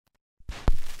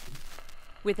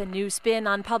With a new spin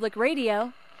on public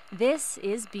radio, this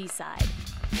is B-Side.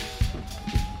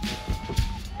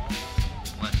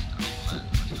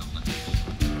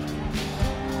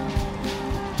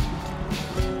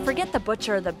 Forget the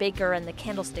butcher, the baker, and the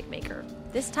candlestick maker.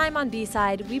 This time on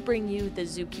B-Side, we bring you the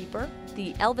zookeeper,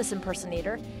 the Elvis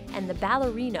impersonator, and the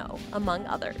ballerino, among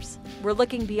others. We're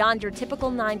looking beyond your typical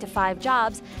 9-to-5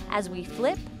 jobs as we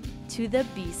flip to the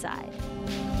B-Side.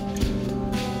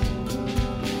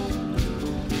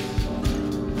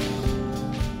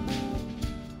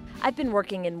 I've been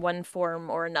working in one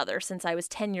form or another since I was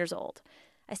 10 years old.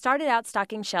 I started out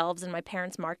stocking shelves in my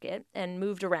parents' market and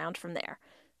moved around from there.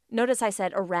 Notice I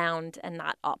said around and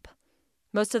not up.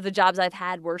 Most of the jobs I've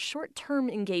had were short-term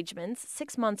engagements,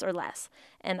 6 months or less,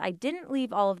 and I didn't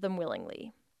leave all of them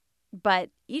willingly.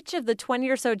 But each of the 20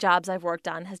 or so jobs I've worked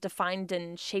on has defined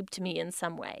and shaped me in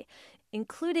some way,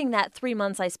 including that 3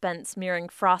 months I spent smearing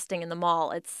frosting in the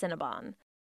mall at Cinnabon.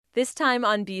 This time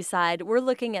on B-Side, we're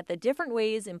looking at the different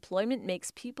ways employment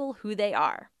makes people who they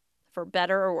are, for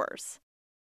better or worse.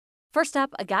 First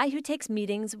up, a guy who takes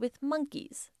meetings with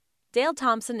monkeys. Dale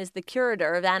Thompson is the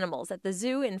curator of animals at the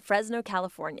zoo in Fresno,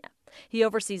 California. He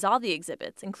oversees all the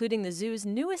exhibits, including the zoo's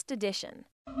newest addition.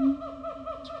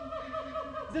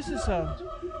 This is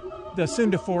the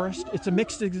Sunda Forest. It's a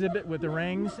mixed exhibit with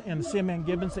orangs and the Siamang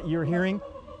gibbons that you're hearing,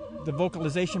 the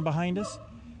vocalization behind us.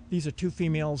 These are two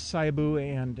females, Saibu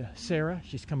and Sarah.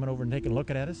 She's coming over and taking a look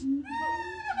at us.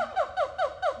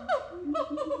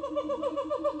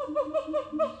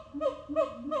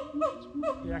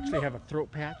 They actually have a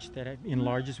throat patch that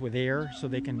enlarges with air so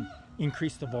they can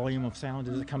increase the volume of sound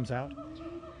as it comes out.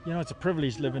 You know, it's a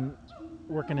privilege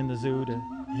working in the zoo to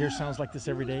hear sounds like this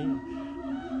every day.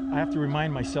 I have to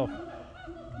remind myself,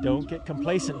 don't get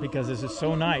complacent because this is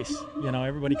so nice. You know,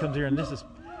 everybody comes here and this is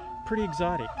pretty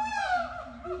exotic.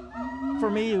 For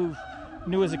me, who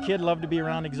knew as a kid, loved to be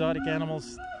around exotic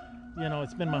animals, you know,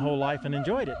 it's been my whole life and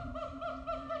enjoyed it.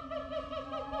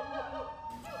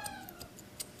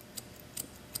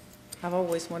 I've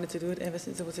always wanted to do it ever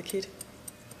since I was a kid.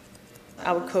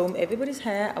 I would comb everybody's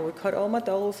hair, I would cut all my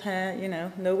doll's hair, you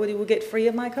know, nobody would get free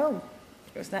of my comb.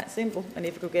 It was that simple, and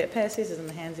if I could get a pair of scissors in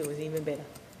the hands, it was even better,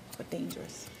 but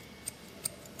dangerous.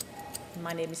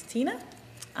 My name is Tina.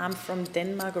 I'm from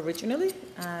Denmark originally.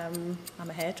 I'm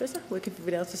a hairdresser working for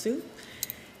Vidal Sassoon,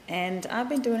 and I've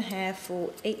been doing hair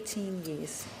for 18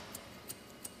 years.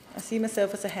 I see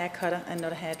myself as a hair cutter and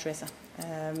not a hairdresser.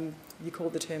 You call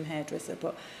the term hairdresser,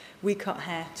 but we cut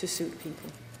hair to suit people.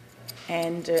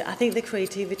 And I think the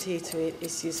creativity to it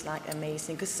is just like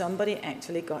amazing because somebody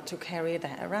actually got to carry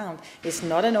that around. It's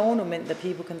not an ornament that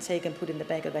people can take and put in the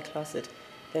back of their closet.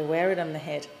 They wear it on their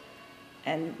head.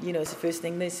 And, you know, it's the first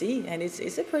thing they see. And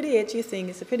it's a pretty edgy thing.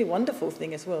 It's a pretty wonderful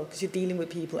thing as well because you're dealing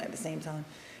with people at the same time.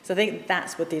 So I think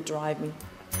that's what they drive me.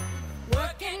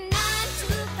 Working 9 to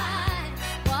 5,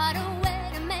 what a way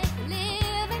to make a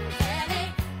living.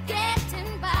 Barely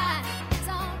getting by. It's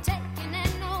all taking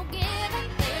and no giving.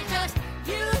 They just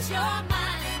use your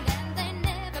mind and they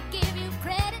never give you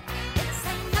credit. It's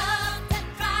enough to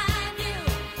drive you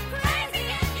crazy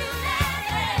and you let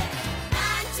it.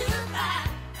 9 to 5.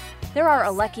 There are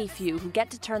a lucky few who get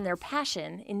to turn their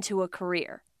passion into a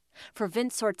career. For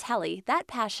Vince Sortelli, that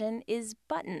passion is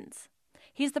buttons.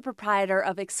 He's the proprietor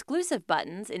of Exclusive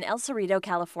Buttons in El Cerrito,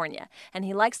 California, and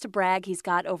he likes to brag he's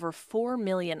got over 4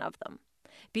 million of them.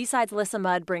 B-Side's Lissa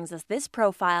Mudd brings us this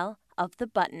profile of the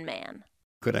Button Man.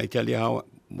 Could I tell you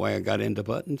why I got into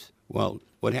buttons? Well,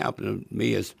 what happened to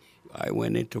me is I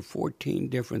went into 14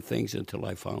 different things until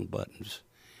I found buttons.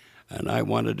 And I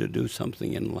wanted to do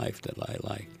something in life that I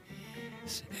like.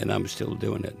 And I'm still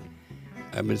doing it.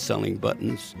 I've been selling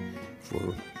buttons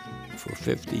for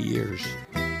 50 years.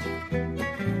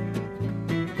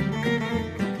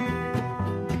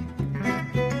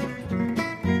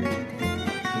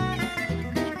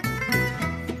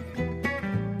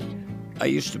 I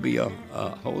used to be a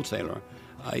wholesaler.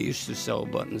 I used to sell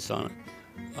buttons on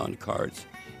cards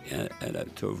and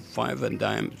to five and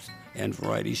dimes and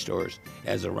variety stores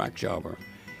as a rack jobber.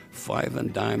 Five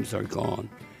and dimes are gone.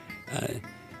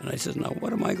 And I said, now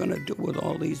what am I going to do with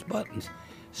all these buttons?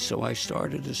 So I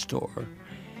started a store.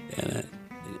 And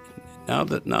now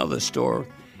the store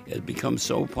has become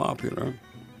so popular,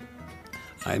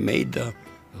 I made the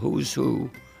who's who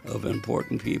of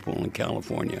important people in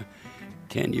California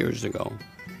 10 years ago.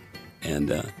 And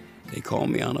they called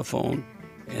me on the phone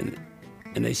and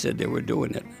they said they were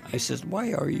doing it. I said,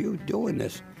 why are you doing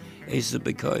this? They said,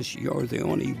 because you're the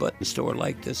only button store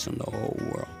like this in the whole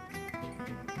world.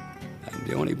 I'm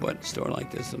the only button store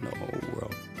like this in the whole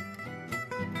world.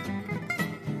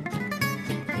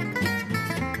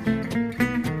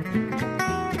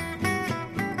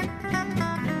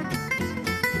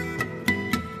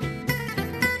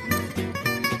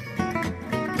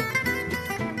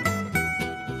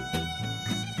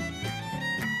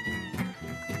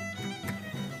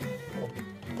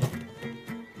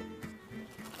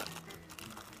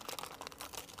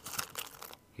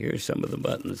 Here's some of the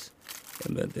buttons,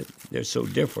 and they're so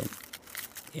different,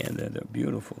 and they're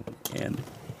beautiful, and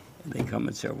they come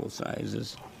in several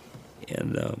sizes,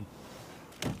 and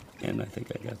I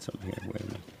think I got some here. Wait a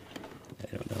minute.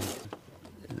 I don't know.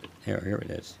 Here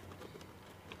it is.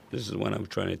 This is what I'm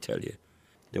trying to tell you.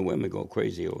 The women go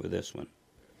crazy over this one.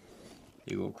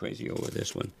 They go crazy over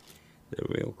this one, the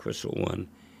real crystal one.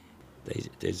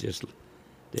 They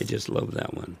just love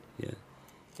that one. Yeah.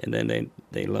 And then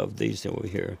they love these over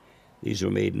here. These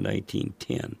were made in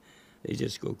 1910. They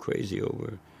just go crazy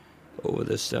over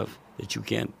this stuff that you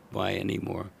can't buy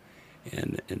anymore.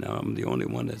 And I'm the only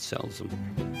one that sells them.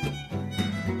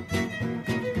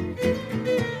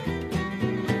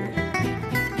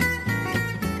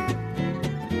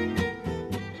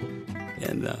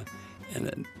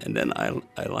 And then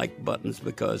I like buttons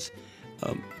because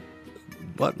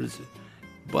buttons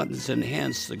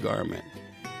enhance the garment.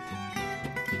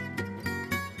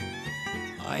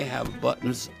 I have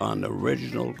buttons on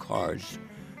original cards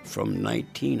from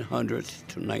 1900s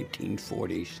to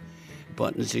 1940s.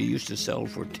 Buttons they used to sell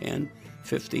for 10,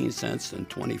 15 cents, and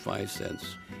 25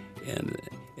 cents.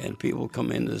 And people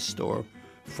come into the store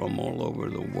from all over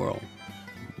the world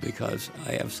because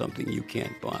I have something you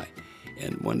can't buy.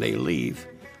 And when they leave,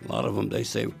 a lot of them, they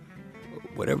say,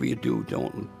 whatever you do,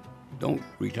 don't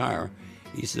retire.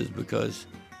 He says, because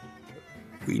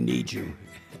we need you.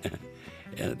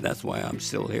 And that's why I'm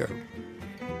still here.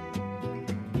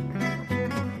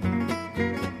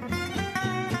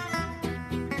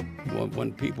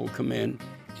 When people come in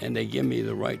and they give me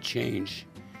the right change,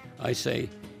 I say,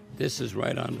 this is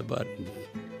right on the button.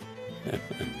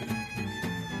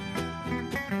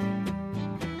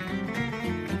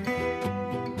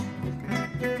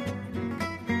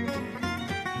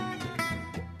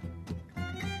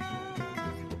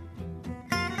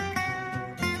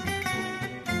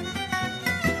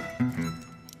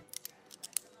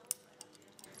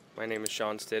 My name is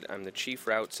Sean Stitt. I'm the chief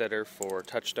route setter for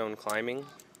Touchstone Climbing.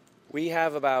 We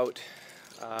have about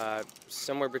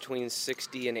somewhere between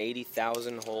 60 and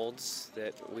 80,000 holds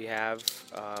that we have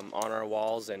on our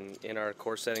walls and in our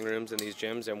course setting rooms in these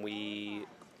gyms, and we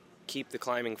keep the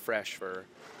climbing fresh for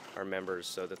our members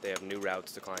so that they have new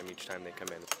routes to climb each time they come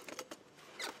in.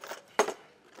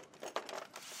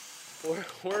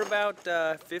 We're about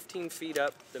 15 feet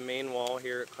up the main wall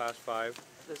here at Class 5.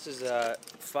 This is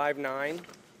 5'9".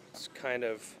 It's kind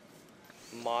of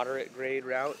moderate grade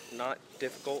route, not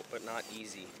difficult, but not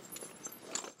easy.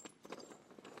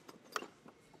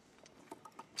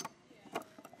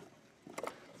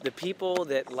 The people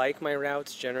that like my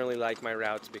routes generally like my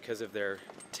routes because of their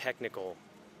technical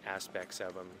aspects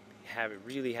of them.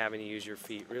 Really having to use your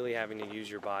feet, really having to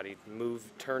use your body,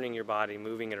 turning your body,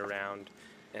 moving it around.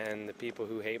 And the people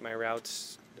who hate my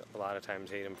routes, a lot of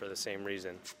times hate them for the same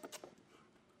reason.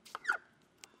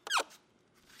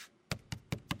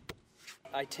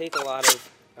 I take a lot of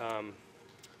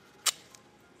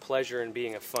pleasure in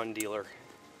being a fun dealer.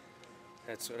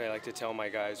 That's what I like to tell my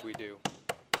guys we do.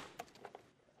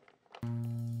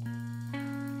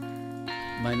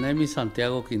 My name is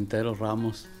Santiago Quintero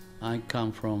Ramos. I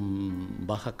come from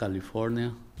Baja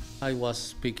California. I was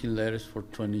speaking letters for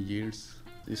 20 years.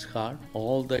 It's hard.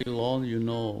 All day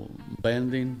long,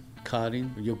 bending,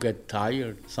 cutting. You get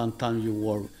tired. Sometimes you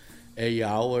work 8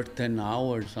 hours, 10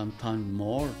 hours, sometimes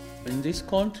more. In this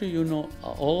country,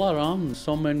 all around,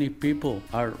 so many people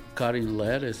are cutting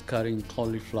lettuce, cutting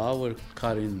cauliflower,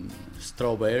 cutting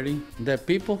strawberry. The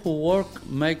people who work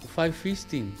make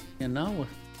 $5.50 an hour.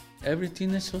 Everything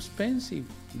is so expensive.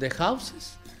 The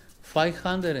houses,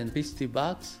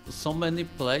 $550. So many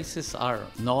places are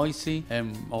noisy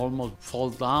and almost fall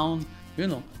down.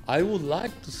 I would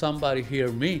like to somebody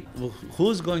hear me.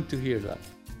 Who's going to hear that?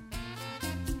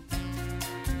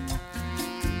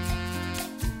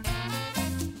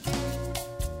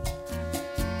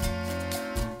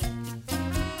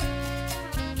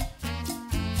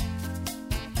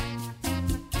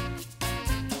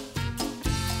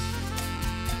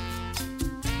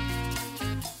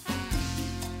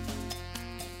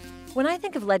 When I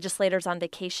think of legislators on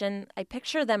vacation, I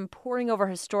picture them poring over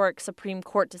historic Supreme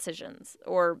Court decisions,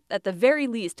 or at the very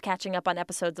least catching up on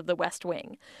episodes of The West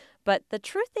Wing. But the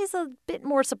truth is a bit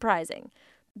more surprising.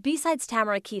 B-Sides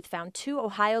Tamara Keith found 2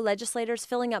 Ohio legislators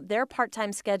filling up their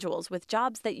part-time schedules with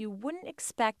jobs that you wouldn't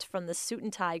expect from the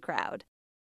suit-and-tie crowd.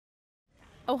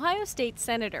 Ohio State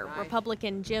Senator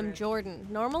Republican Jim Jordan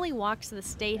normally walks the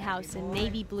State House in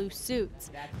navy blue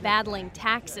suits, battling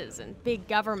taxes and big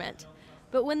government.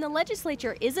 But when the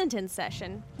legislature isn't in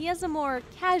session, he has a more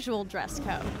casual dress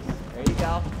code. There you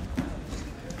go.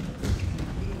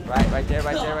 Right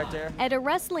there. At a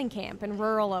wrestling camp in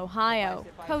rural Ohio,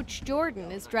 Coach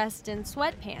Jordan is dressed in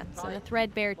sweatpants and a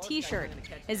threadbare t-shirt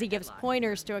as he gives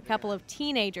pointers to a couple of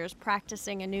teenagers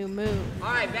practicing a new move.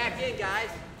 All right, back in, guys.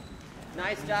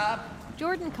 Nice job.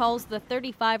 Jordan calls the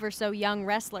 35 or so young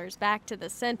wrestlers back to the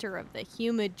center of the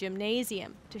humid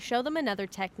gymnasium to show them another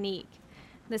technique.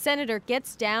 The senator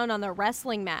gets down on the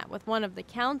wrestling mat with one of the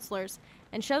counselors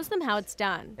and shows them how it's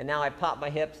done. And now I pop my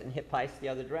hips and hip heist the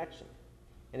other direction.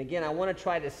 And again, I want to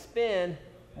try to spin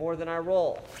more than I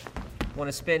roll. I want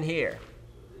to spin here.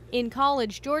 In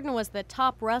college, Jordan was the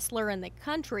top wrestler in the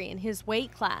country in his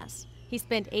weight class. He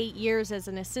spent 8 years as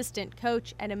an assistant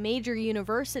coach at a major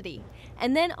university,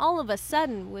 and then all of a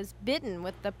sudden was bitten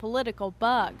with the political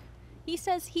bug. He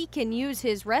says he can use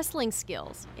his wrestling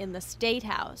skills in the State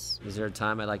House. Is there a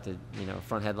time I'd like to,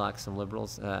 front headlock some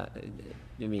liberals? I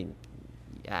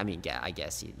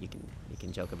guess you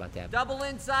can joke about that. Double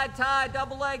inside tie,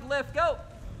 double leg lift, go!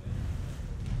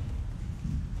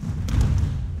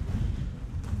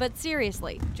 But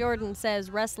seriously, Jordan says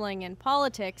wrestling and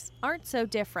politics aren't so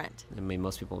different. I mean,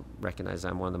 most people recognize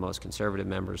I'm one of the most conservative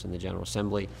members in the General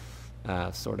Assembly,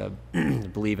 sort of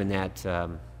believe in that,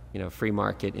 free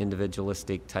market,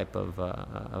 individualistic type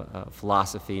of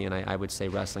philosophy, and I would say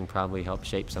wrestling probably helped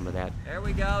shape some of that. There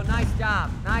we go, nice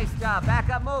job. Back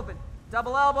up moving.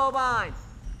 Double elbow bind,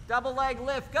 double leg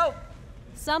lift, go!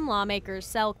 Some lawmakers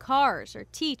sell cars or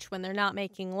teach when they're not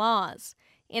making laws.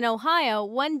 In Ohio,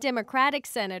 one Democratic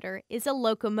senator is a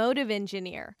locomotive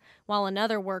engineer, while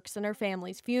another works in her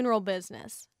family's funeral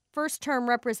business. First-term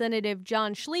Representative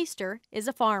John Schleister is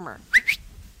a farmer.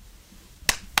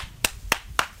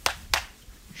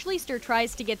 Schleister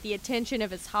tries to get the attention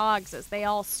of his hogs as they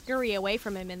all scurry away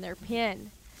from him in their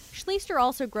pen. Schleister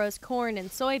also grows corn and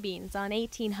soybeans on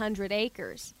 1,800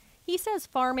 acres. He says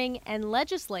farming and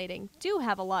legislating do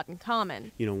have a lot in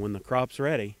common. When the crop's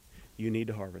ready, you need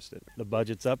to harvest it. The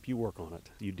budget's up, you work on it.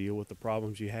 You deal with the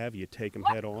problems you have, you take them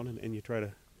head on, and you try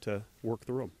to work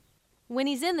through them. When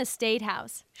he's in the State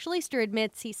House, Schleister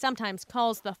admits he sometimes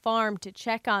calls the farm to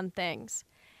check on things.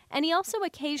 And he also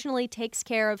occasionally takes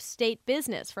care of state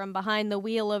business from behind the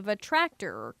wheel of a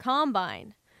tractor or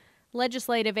combine.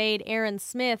 Legislative aide Erin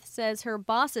Smith says her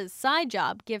boss's side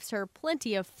job gives her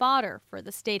plenty of fodder for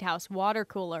the State House water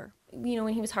cooler.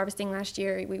 When he was harvesting last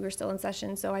year, we were still in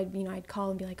session, so I'd call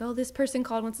and be like, oh, this person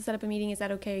called, wants to set up a meeting, is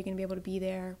that okay? You're going to be able to be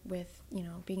there with,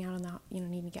 being out on the,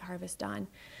 needing to get harvest done.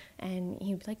 And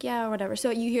he'd be like, yeah, or whatever. So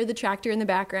you hear the tractor in the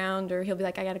background, or he'll be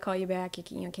like, I got to call you back,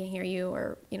 can't hear you,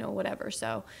 or, whatever.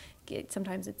 So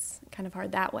sometimes it's kind of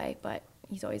hard that way, but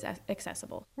he's always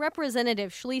accessible.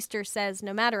 Representative Schleister says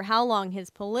no matter how long his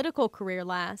political career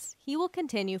lasts, he will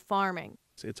continue farming.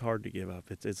 It's hard to give up.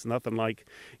 It's nothing like,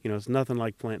 it's nothing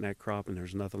like planting that crop, and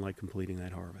there's nothing like completing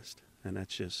that harvest. And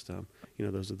that's just,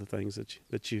 those are the things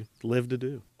that you live to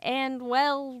do. And,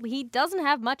 well, he doesn't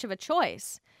have much of a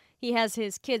choice. He has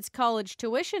his kids' college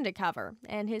tuition to cover,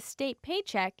 and his state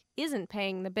paycheck isn't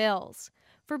paying the bills.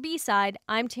 For B-Side,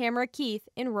 I'm Tamara Keith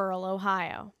in rural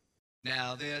Ohio.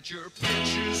 Now that your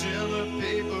picture's in the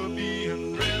paper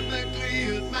being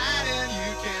rhythmically admired,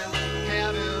 you can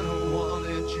have any one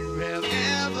that you have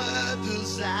ever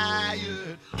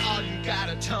desired. All you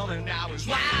gotta tell me now is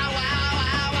wow, wow,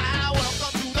 wow, wow.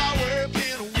 Welcome to the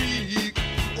working week.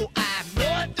 Oh, I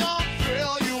know it don't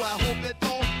thrill you. I hope it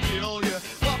don't kill you.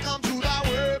 Welcome to the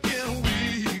working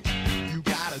week. You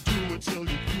gotta do it till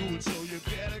you do it, so you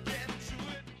better get to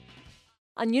it.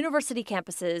 On university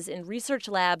campuses, in research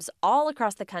labs all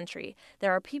across the country,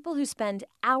 there are people who spend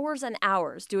hours and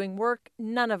hours doing work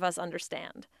none of us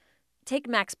understand. Take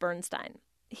Max Bernstein.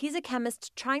 He's a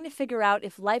chemist trying to figure out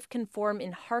if life can form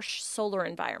in harsh solar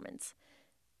environments.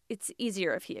 It's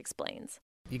easier if he explains.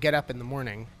 You get up in the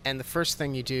morning, and the first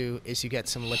thing you do is you get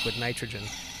some liquid nitrogen.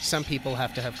 Some people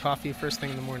have to have coffee first thing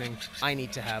in the morning. I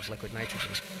need to have liquid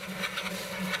nitrogen.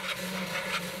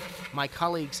 My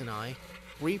colleagues and I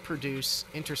reproduce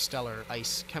interstellar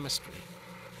ice chemistry.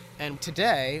 And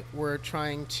today, we're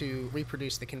trying to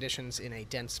reproduce the conditions in a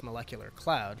dense molecular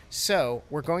cloud. So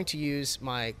we're going to use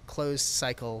my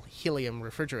closed-cycle helium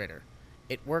refrigerator.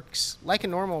 It works like a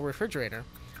normal refrigerator,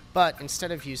 but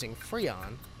instead of using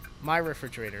Freon, my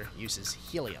refrigerator uses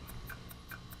helium.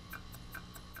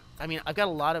 I've got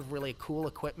a lot of really cool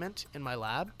equipment in my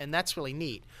lab, and that's really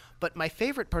neat. But my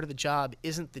favorite part of the job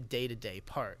isn't the day-to-day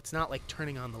part. It's not like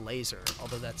turning on the laser,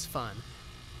 although that's fun.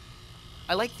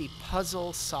 I like the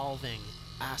puzzle-solving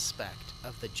aspect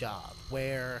of the job,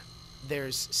 where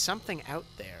there's something out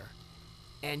there,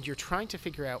 and you're trying to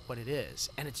figure out what it is,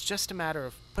 and it's just a matter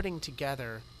of putting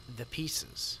together the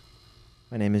pieces.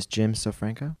 My name is Jim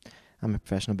Sofranco. I'm a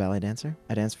professional ballet dancer.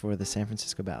 I dance for the San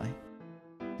Francisco Ballet.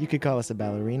 You could call us a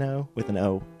ballerino with an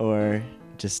O, or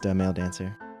just a male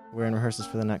dancer. We're in rehearsals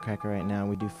for the Nutcracker right now.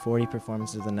 We do 40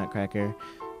 performances of the Nutcracker.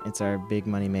 It's our big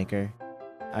money maker.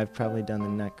 I've probably done the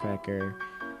Nutcracker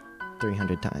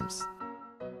 300 times.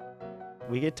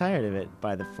 We get tired of it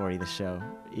by the 40th show.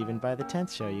 Even by the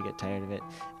 10th show, you get tired of it.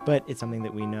 But it's something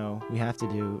that we know we have to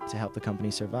do to help the company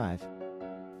survive.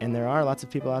 And there are lots of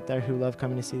people out there who love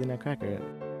coming to see the Nutcracker.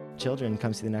 Children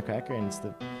come see the Nutcracker, and it's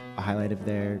a highlight of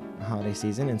their holiday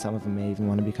season, and some of them may even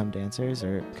want to become dancers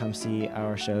or come see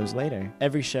our shows later.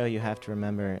 Every show you have to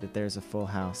remember that there's a full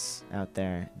house out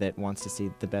there that wants to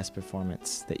see the best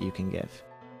performance that you can give.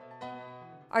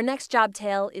 Our next job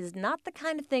tale is not the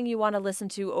kind of thing you want to listen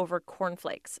to over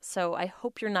cornflakes, so I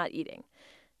hope you're not eating.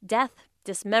 Death,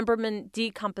 dismemberment,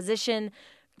 decomposition,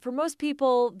 for most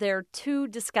people, they're too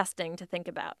disgusting to think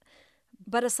about.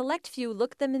 But a select few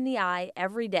look them in the eye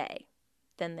every day.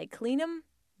 Then they clean them,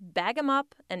 bag them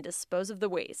up, and dispose of the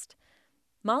waste.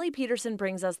 Molly Peterson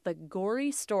brings us the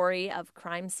gory story of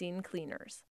crime scene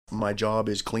cleaners. My job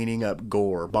is cleaning up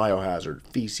gore, biohazard,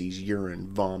 feces,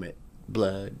 urine, vomit,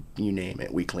 blood, you name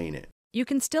it, we clean it. You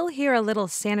can still hear a little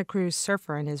Santa Cruz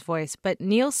surfer in his voice, but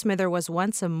Neil Smither was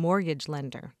once a mortgage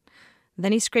lender.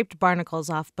 Then he scraped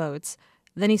barnacles off boats.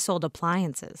 Then he sold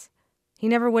appliances. He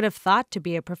never would have thought to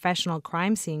be a professional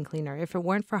crime scene cleaner if it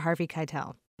weren't for Harvey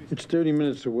Keitel. It's 30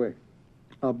 minutes away.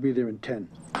 I'll be there in 10.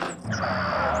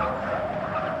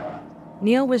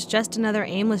 Neil was just another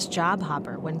aimless job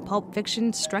hopper when Pulp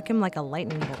Fiction struck him like a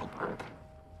lightning bolt.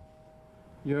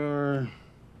 You're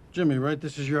Jimmy, right?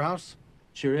 This is your house?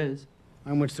 Sure is.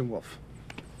 I'm Winston Wolfe.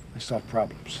 I solve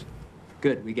problems.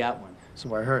 Good, we got one.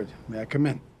 So I heard. May I come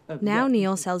in? Now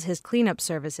Neil sells his cleanup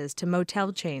services to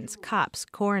motel chains, cops,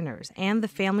 coroners, and the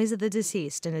families of the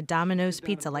deceased in a Domino's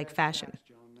Pizza-like fashion.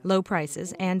 Low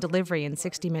prices and delivery in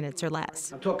 60 minutes or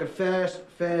less. I'm talking fast,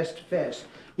 fast, fast.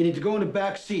 You need to go in the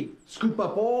back seat, scoop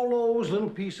up all those little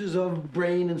pieces of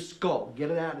brain and skull.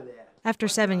 Get it out of there. After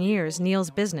 7 years, Neil's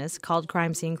business, called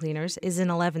Crime Scene Cleaners, is in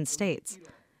 11 states.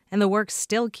 And the work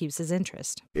still keeps his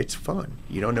interest. It's fun.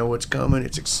 You don't know what's coming.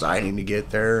 It's exciting to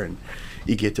get there, and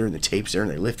you get there and the tape's there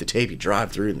and they lift the tape, you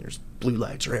drive through and there's blue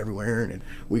lights are everywhere, and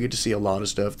we get to see a lot of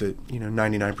stuff that,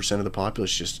 99% of the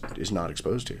populace just is not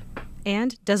exposed to.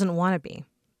 And doesn't want to be.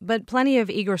 But plenty of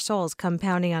eager souls come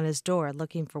pounding on his door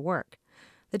looking for work.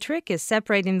 The trick is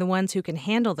separating the ones who can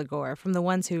handle the gore from the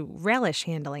ones who relish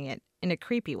handling it in a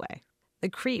creepy way. The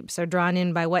creeps are drawn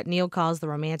in by what Neil calls the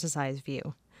romanticized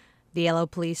view. The yellow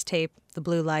police tape, the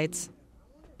blue lights.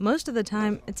 Most of the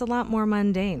time, it's a lot more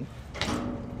mundane.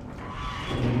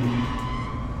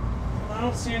 I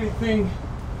don't see anything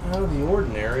out of the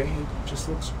ordinary. It just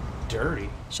looks dirty.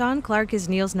 Sean Clark is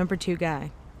Neil's number 2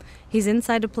 guy. He's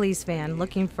inside a police van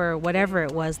looking for whatever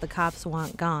it was the cops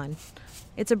want gone.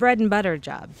 It's a bread and butter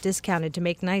job, discounted to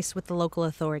make nice with the local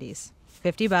authorities.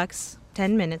 $50,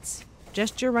 10 minutes,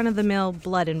 just your run-of-the-mill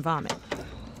blood and vomit.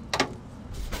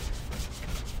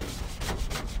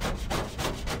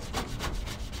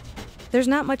 There's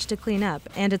not much to clean up,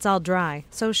 and it's all dry,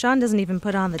 so Sean doesn't even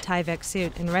put on the Tyvek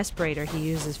suit and respirator he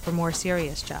uses for more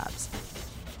serious jobs.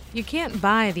 You can't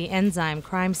buy the enzyme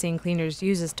Crime Scene Cleaners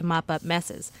uses to mop up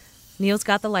messes. Neil's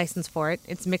got the license for it.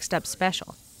 It's mixed up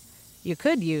special. You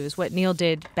could use what Neil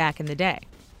did back in the day,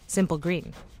 Simple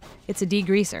Green. It's a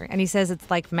degreaser, and he says it's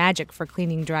like magic for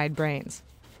cleaning dried brains.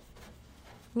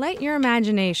 Let your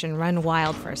imagination run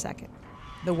wild for a second.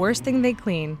 The worst thing they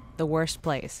clean, the worst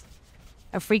place.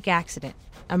 A freak accident,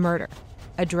 a murder,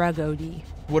 a drug OD.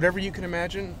 Whatever you can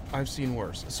imagine, I've seen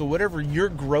worse. So whatever your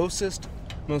grossest,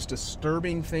 most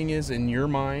disturbing thing is in your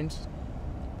mind,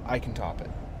 I can top it.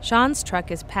 Sean's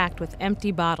truck is packed with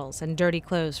empty bottles and dirty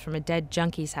clothes from a dead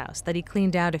junkie's house that he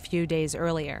cleaned out a few days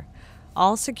earlier,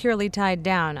 all securely tied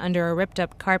down under a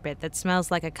ripped-up carpet that smells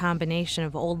like a combination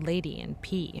of old lady and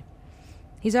pee.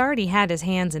 He's already had his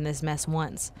hands in this mess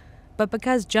once. But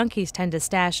because junkies tend to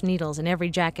stash needles in every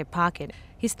jacket pocket,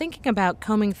 he's thinking about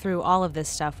combing through all of this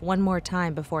stuff one more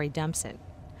time before he dumps it.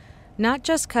 Not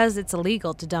just 'cause it's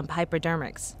illegal to dump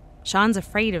hypodermics. Sean's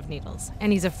afraid of needles,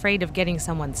 and he's afraid of getting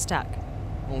someone stuck.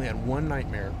 Only had one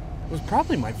nightmare. It was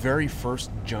probably my very first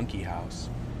junkie house.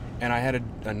 And I had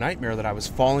a nightmare that I was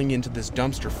falling into this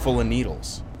dumpster full of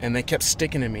needles. And they kept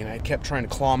sticking in me, and I kept trying to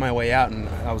claw my way out, and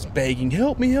I was begging,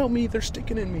 help me, they're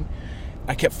sticking in me.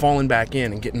 I kept falling back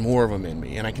in and getting more of them in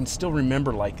me, and I can still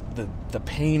remember like the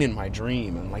pain in my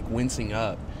dream and like wincing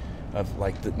up of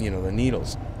like the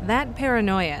needles. That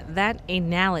paranoia, that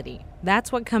anality,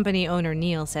 that's what company owner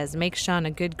Neil says makes Sean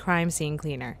a good crime scene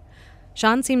cleaner.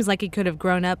 Sean seems like he could have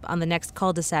grown up on the next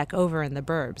cul-de-sac over in the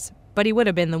burbs. but he would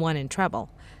have been the one in trouble.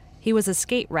 He was a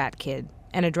skate rat kid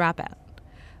and a dropout.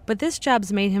 But this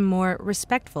job's made him more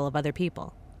respectful of other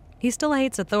people. He still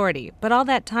hates authority, but all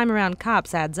that time around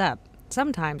cops adds up.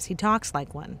 Sometimes he talks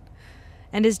like one.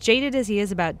 And as jaded as he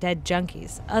is about dead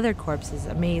junkies, other corpses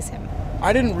amaze him.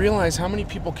 I didn't realize how many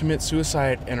people commit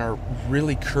suicide and are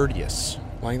really courteous.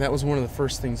 Like, that was one of the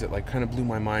first things that kind of blew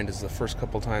my mind, is the first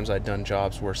couple times I'd done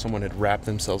jobs where someone had wrapped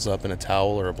themselves up in a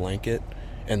towel or a blanket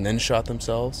and then shot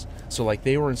themselves. So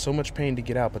they were in so much pain to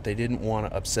get out, but they didn't want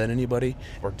to upset anybody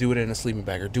or do it in a sleeping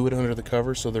bag or do it under the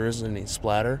cover so there isn't any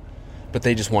splatter, but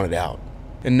they just wanted out.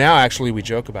 And now actually we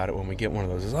joke about it when we get one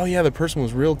of those. Oh yeah, the person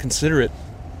was real considerate.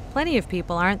 Plenty of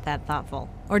people aren't that thoughtful,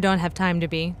 or don't have time to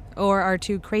be, or are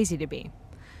too crazy to be.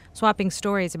 Swapping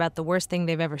stories about the worst thing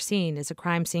they've ever seen is a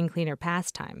crime scene cleaner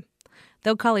pastime.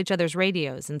 They'll call each other's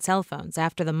radios and cell phones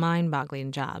after the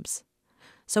mind-boggling jobs.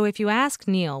 So if you ask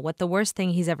Neil what the worst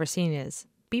thing he's ever seen is,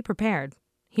 be prepared.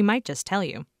 He might just tell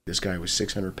you. This guy was a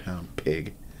 600-pound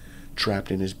pig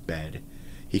trapped in his bed.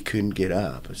 He couldn't get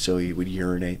up, so he would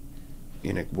urinate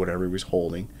in whatever he was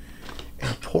holding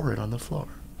and pour it on the floor.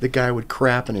 The guy would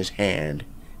crap in his hand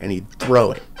and he'd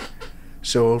throw it.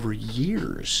 So over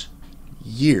years,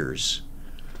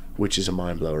 which is a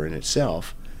mind blower in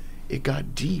itself, it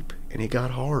got deep and it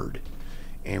got hard,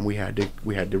 and we had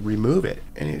to remove it,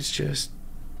 and it's just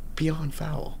beyond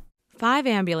foul. 5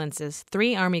 ambulances,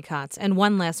 3 army cots, and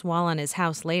 1 less wall on his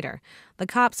house later. The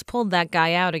cops pulled that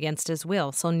guy out against his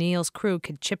will so Neil's crew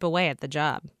could chip away at the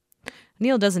job.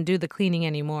 Neil doesn't do the cleaning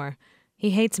anymore. He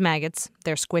hates maggots,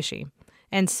 they're squishy.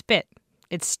 And spit,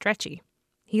 it's stretchy.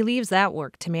 He leaves that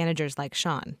work to managers like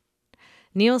Sean.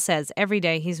 Neil says every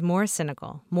day he's more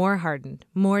cynical, more hardened,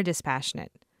 more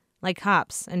dispassionate. Like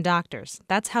cops and doctors,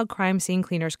 that's how crime scene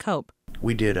cleaners cope.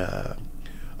 We did a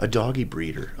doggy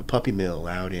breeder, a puppy mill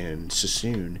out in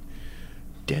Sassoon.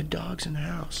 Dead dogs in the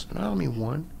house. And I don't mean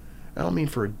one. I don't mean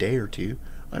for a day or two.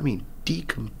 I mean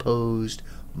decomposed,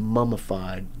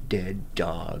 mummified, dead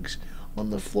dogs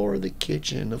on the floor of the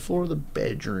kitchen, the floor of the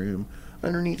bedroom,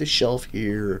 underneath a shelf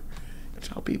here. That's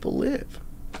how people live.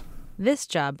 This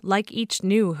job, like each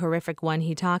new horrific one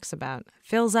he talks about,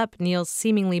 fills up Neil's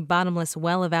seemingly bottomless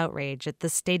well of outrage at the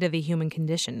state of the human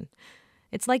condition.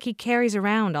 It's like he carries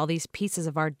around all these pieces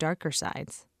of our darker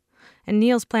sides. And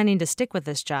Neil's planning to stick with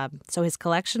this job, so his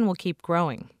collection will keep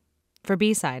growing. For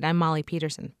B-Side, I'm Molly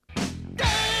Peterson.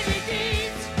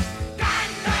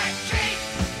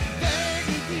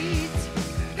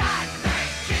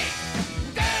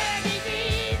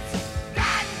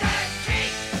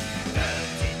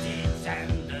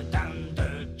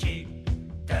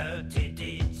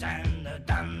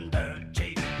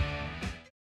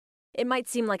 It might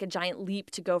seem like a giant leap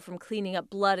to go from cleaning up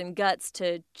blood and guts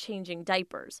to changing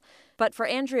diapers. But for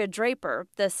Andrea Draper,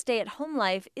 the stay-at-home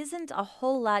life isn't a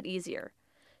whole lot easier.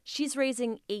 She's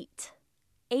raising 8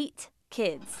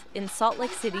 kids in Salt Lake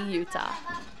City, Utah.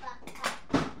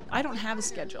 I don't have a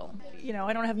schedule.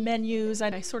 I don't have menus.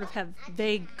 I sort of have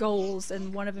vague goals,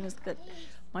 and one of them is that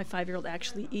my 5-year-old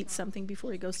actually eats something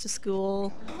before he goes to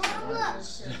school.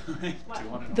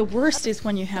 The worst is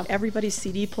when you have everybody's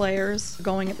CD players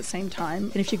going at the same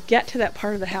time. And if you get to that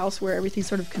part of the house where everything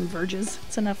sort of converges,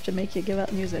 it's enough to make you give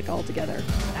up music altogether.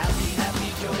 Happy,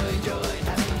 happy, joy, joy,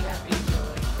 happy, happy,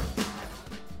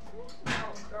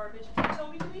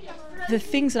 The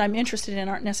things that I'm interested in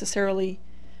aren't necessarily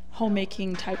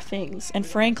homemaking type things. And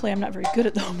frankly, I'm not very good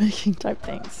at the homemaking type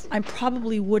things. I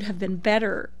probably would have been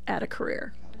better at a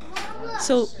career.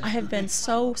 So I have been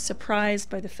so surprised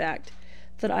by the fact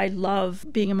that I love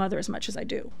being a mother as much as I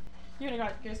do. You guys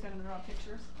got to draw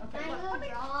pictures? Okay. And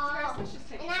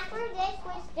after this,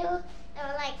 we still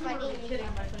funny.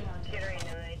 Kittery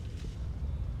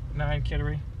 9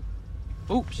 Kittery.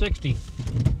 Oop, 60.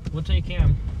 We'll take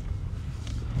him.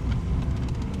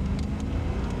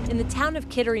 In the town of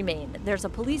Kittery, Maine, there's a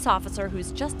police officer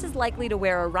who's just as likely to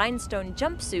wear a rhinestone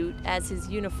jumpsuit as his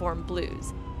uniform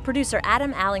blues. Producer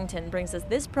Adam Allington brings us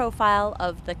this profile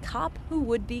of the cop who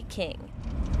would be king.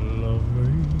 Love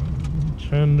me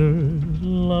tender,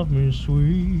 love me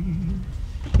sweet,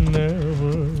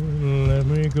 never let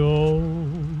me go.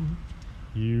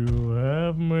 You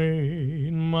have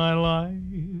made my life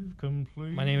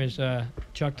complete. My name is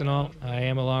Chuck Denault. I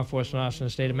am a law enforcement officer in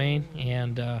the state of Maine,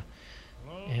 and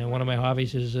one of my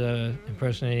hobbies is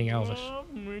impersonating Elvis.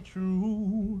 Love me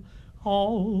true,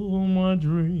 all my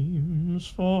dreams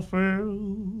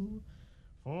fulfill.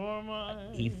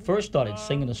 He first started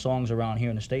singing the songs around here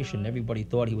in the station. Everybody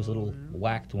thought he was a little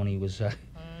whacked when he was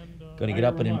going to get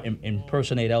up and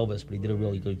impersonate Elvis, but he did a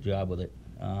really good job with it.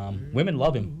 Women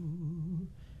love him.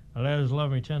 Let us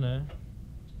love me tender,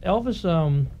 Elvis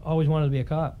always wanted to be a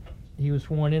cop. He was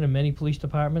sworn in many police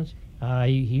departments.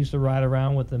 He used to ride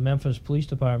around with the Memphis Police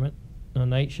Department on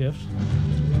night shifts.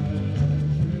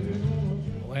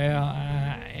 Well,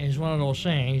 it's one of those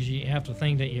things. You have to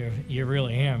think that you're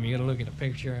really him. You got to look at the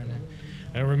picture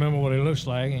and remember what he looks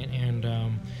like, and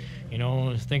you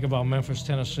know, think about Memphis,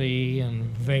 Tennessee, and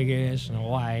Vegas, and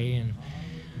Hawaii, and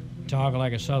talk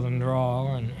like a Southern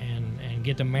drawl, and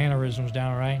get the mannerisms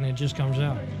down right, and it just comes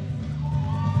out.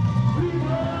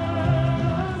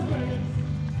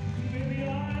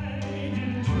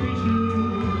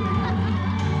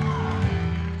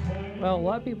 Well, a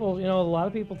lot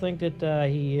of people think that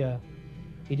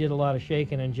he did a lot of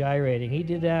shaking and gyrating. He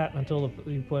did that until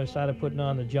he started putting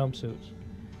on the jumpsuits.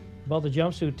 About the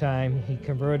jumpsuit time, he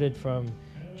converted from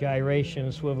gyration,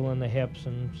 swiveling the hips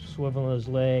and swiveling his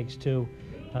legs to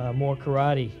more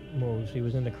karate moves. He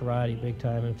was into karate big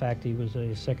time. In fact, he was a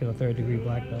 2nd or 3rd degree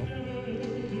black belt.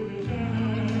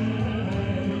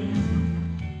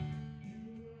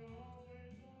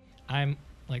 I'm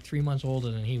like 3 months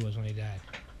older than he was when he died.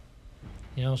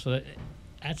 You know, so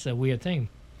that's a weird thing,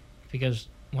 because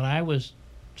when I was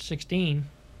 16,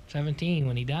 17,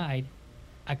 when he died,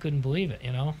 I couldn't believe it,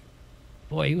 you know.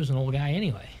 Boy, he was an old guy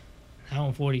anyway. Now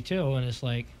I'm 42, and it's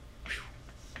like, whew,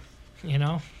 you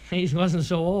know, he wasn't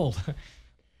so old.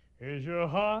 Is your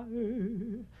heart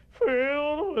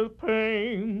filled with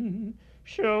pain?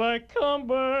 Shall I come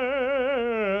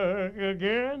back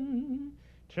again?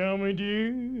 Tell me,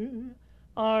 dear,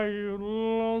 are you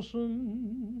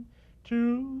lonesome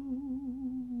tonight?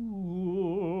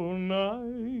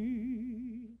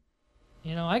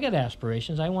 You know, I got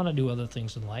aspirations. I want to do other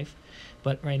things in life.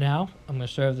 But right now, I'm going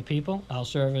to serve the people. I'll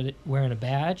serve it wearing a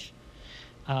badge.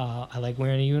 I like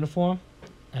wearing a uniform.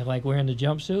 I like wearing the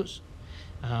jumpsuits.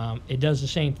 It does the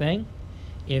same thing.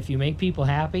 If you make people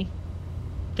happy,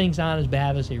 things aren't as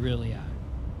bad as they really are.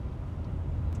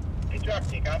 Hey, Chuck,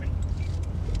 can you copy?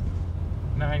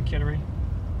 9 Kittery.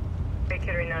 Hey,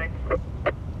 Kittery 9.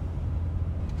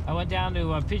 I went down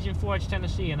to Pigeon Forge,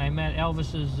 Tennessee, and I met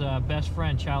Elvis's best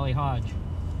friend, Charlie Hodge.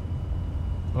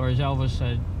 Or as Elvis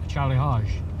said, Charlie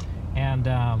Hodge. And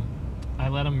I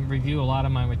let him review a lot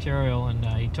of my material, and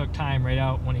he took time right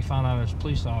out when he found out I was a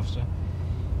police officer.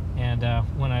 And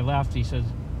when I left, he said,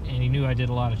 and he knew I did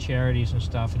a lot of charities and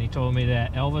stuff, and he told me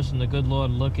that Elvis and the good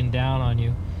Lord looking down on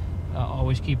you,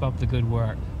 always keep up the good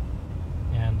work.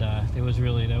 And that was a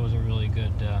really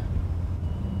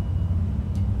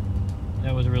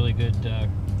good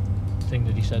thing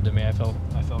that he said to me. I felt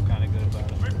kind of good about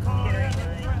it.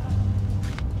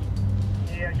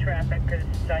 Do you have traffic? Because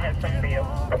I have some for you.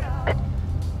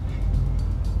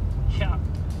 Yeah.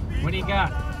 What do you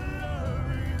got?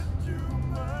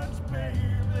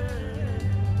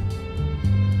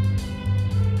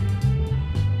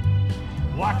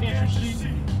 Why can't you see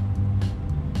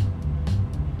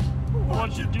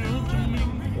what you do to me?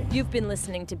 You've been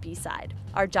listening to B-Side.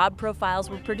 Our job profiles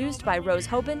were produced by Rose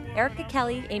Hoban, Erica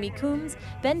Kelly, Amy Coombs,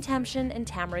 Ben Temshin, and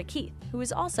Tamara Keith, who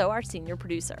is also our senior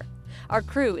producer. Our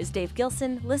crew is Dave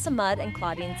Gilson, Lissa Mudd, and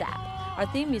Claudine Zapp. Our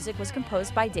theme music was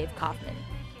composed by Dave Kaufman.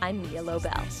 I'm Mia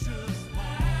Lobel.